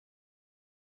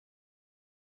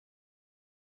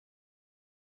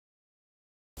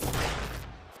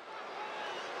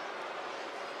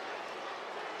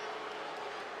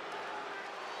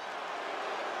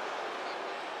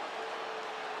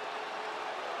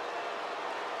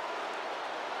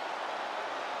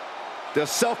the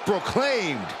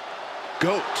self-proclaimed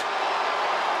GOAT.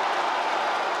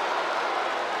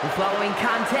 The following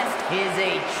contest is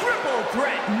a triple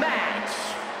threat match.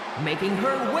 Making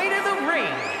her way to the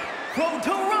ring from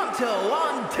Toronto,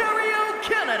 Ontario,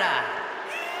 Canada,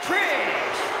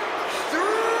 Trish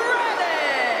Stratus.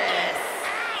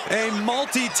 A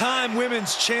multi-time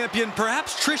women's champion,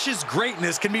 perhaps Trish's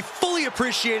greatness can be fully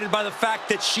appreciated by the fact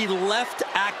that she left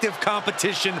active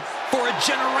competition for a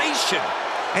generation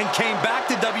and came back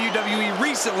to WWE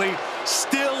recently,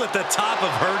 still at the top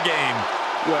of her game.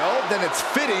 Well, then it's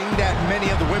fitting that many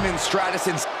of the women's Stratus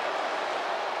and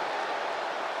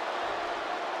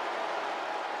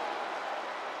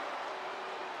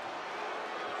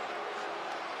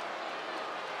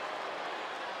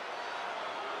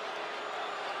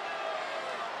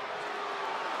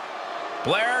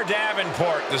Blair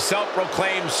Davenport, the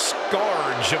self-proclaimed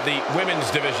scourge of the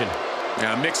women's division.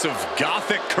 Yeah, a mix of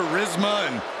gothic charisma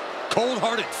and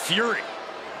cold-hearted fury.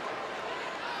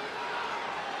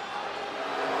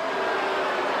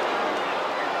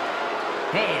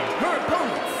 And her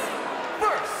opponents,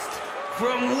 first,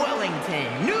 from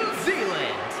Wellington, New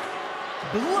Zealand,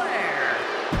 Blair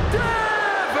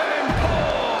Davenport.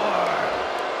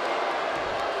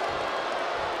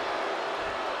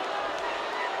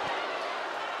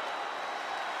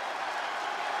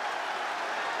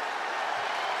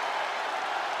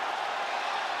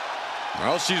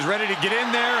 Well, she's ready to get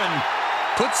in there and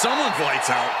put someone's lights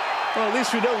out. well, at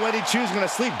least we know WenDy Choo's going to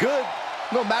sleep good,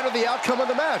 no matter the outcome of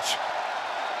the match.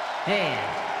 And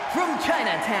from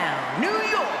Chinatown, New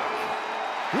York,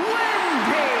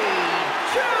 WenDy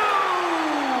Choo.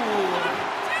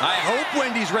 I hope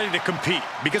WenDy's ready to compete,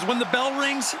 because when the bell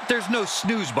rings, there's no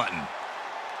snooze button.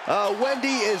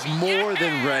 WenDy is more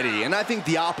than ready, and I think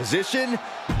the opposition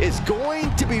is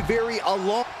going to be very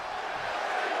alone.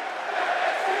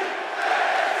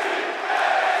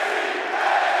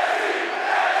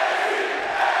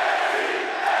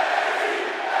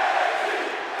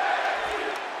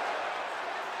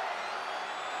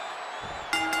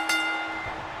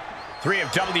 Three of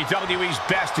WWE's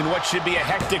best in what should be a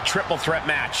hectic triple threat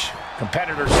match.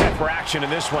 Competitors set for action in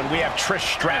this one. We have Trish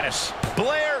Stratus,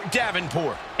 Blair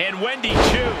Davenport, and WenDy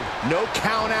Choo. No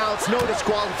countouts, no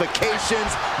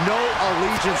disqualifications, no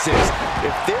allegiances.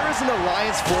 If there is an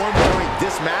alliance formed during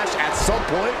this match, at some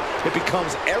point, it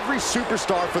becomes every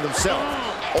superstar for themselves.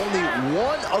 Only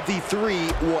one of the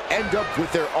three will end up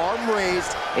with their arm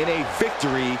raised in a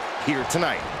victory here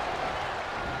tonight.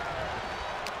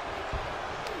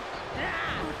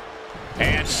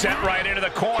 And sent right into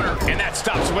the corner, and that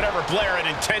stops whatever Blair had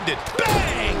intended.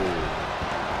 Bang!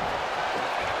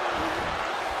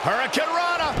 Hurricane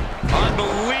Rana.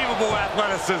 Unbelievable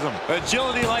athleticism.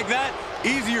 Agility like that,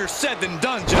 easier said than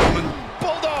done, gentlemen.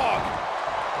 Bulldog.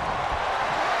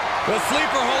 The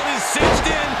sleeper hold is cinched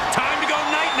in. Time to go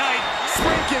night-night.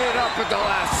 Sprinkling it up at the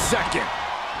last second.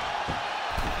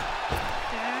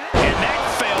 And that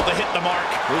failed to hit the mark.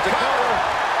 Here's the cover.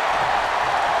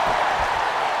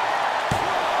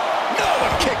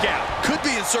 Kick out. Could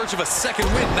be in search of a second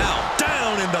win now.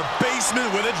 Down in the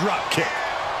basement with a drop kick.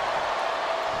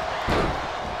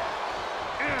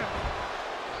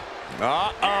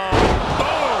 Uh-oh.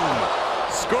 Boom!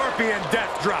 Scorpion death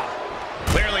drop.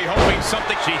 Clearly hoping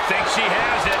something. She thinks she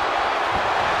has it.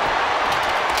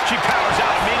 She powers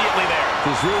out immediately there.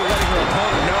 She's really letting her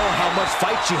opponent know how much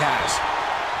fight she has.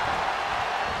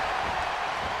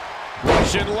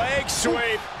 Russian leg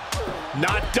sweep.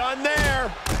 Not done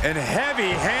there. And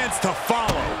heavy hands to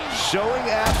follow. Showing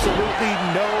absolutely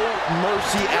no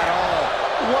mercy at all.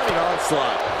 What an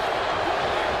onslaught.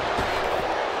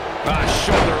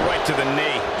 Shoulder right to the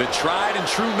knee. The tried and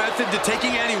true method to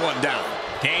taking anyone down.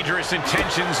 Dangerous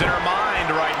intentions in her mind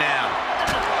right now.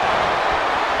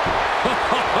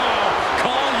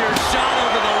 Call your shot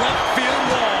over the left field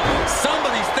wall.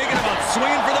 Somebody's thinking about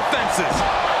swinging for the fences.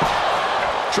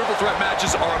 Triple threat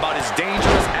matches are about as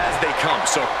dangerous as they come.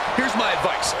 So here's my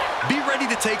advice. Be ready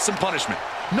to take some punishment.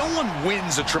 No one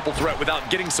wins a triple threat without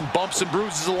getting some bumps and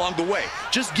bruises along the way.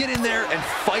 Just get in there and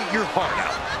fight your heart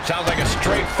out. Sounds like a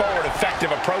straightforward, effective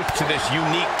approach to this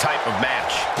unique type of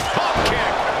match. Pop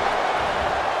kick.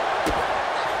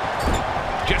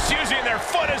 Just using their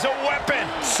foot as a weapon.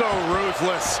 So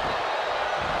ruthless.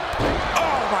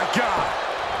 Oh, my God.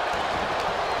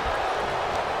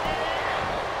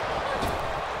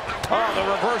 Oh, the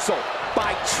reversal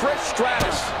by Trish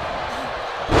Stratus.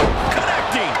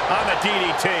 Connecting on the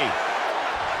DDT.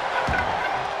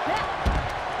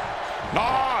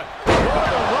 On.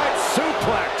 Royal right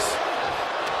suplex.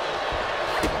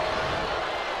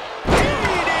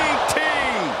 DDT.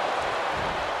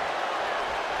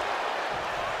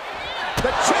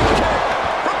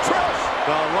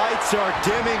 lights are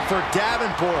dimming for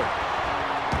Davenport.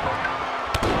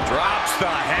 Drops the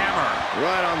hammer.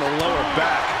 Right on the lower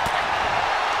back.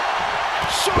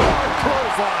 Sharp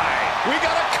clothesline. We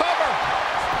got a cover.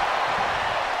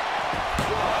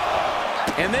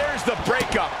 And there's the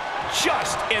breakup,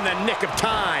 just in the nick of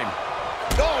time.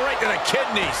 Oh, right to the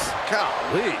kidneys.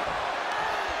 Golly.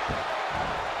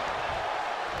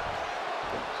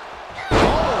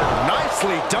 Oh,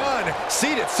 nicely done.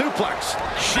 Seated suplex.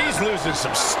 She's losing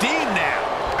some steam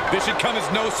now. This should come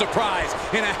as no surprise.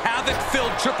 In a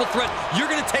havoc-filled triple threat, you're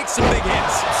going to take some big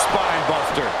hits. Spine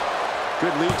buster.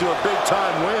 Could lead to a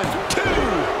big-time win. 2.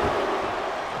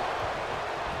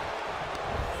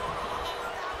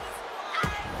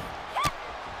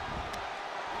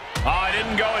 Oh, it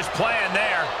didn't go as planned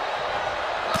there.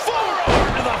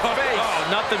 Forearm to the face. Oh,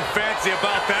 nothing fancy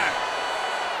about that.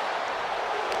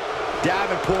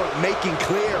 Davenport making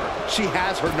clear she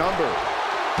has her number.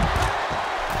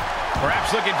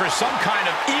 Perhaps looking for some kind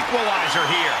of equalizer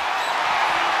here.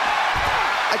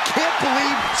 I can't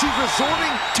believe she's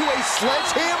resorting to a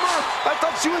sledgehammer. I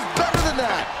thought she was better than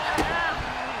that.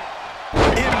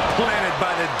 Implanted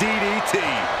by the DDT.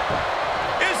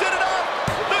 Is it enough?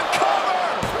 The cover!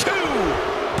 2.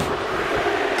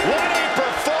 What a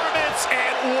performance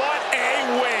and what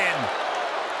a win.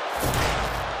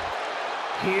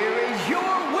 Here is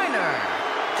your winner,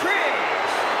 Trish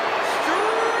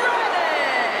Stratus.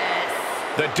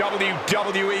 The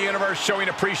WWE Universe showing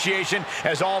appreciation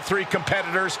as all 3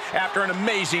 competitors after an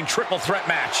amazing triple threat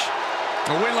match.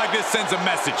 A win like this sends a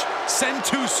message. Send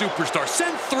 2 superstars,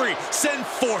 send 3, send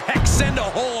 4, heck, send a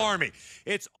whole army.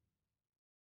 It's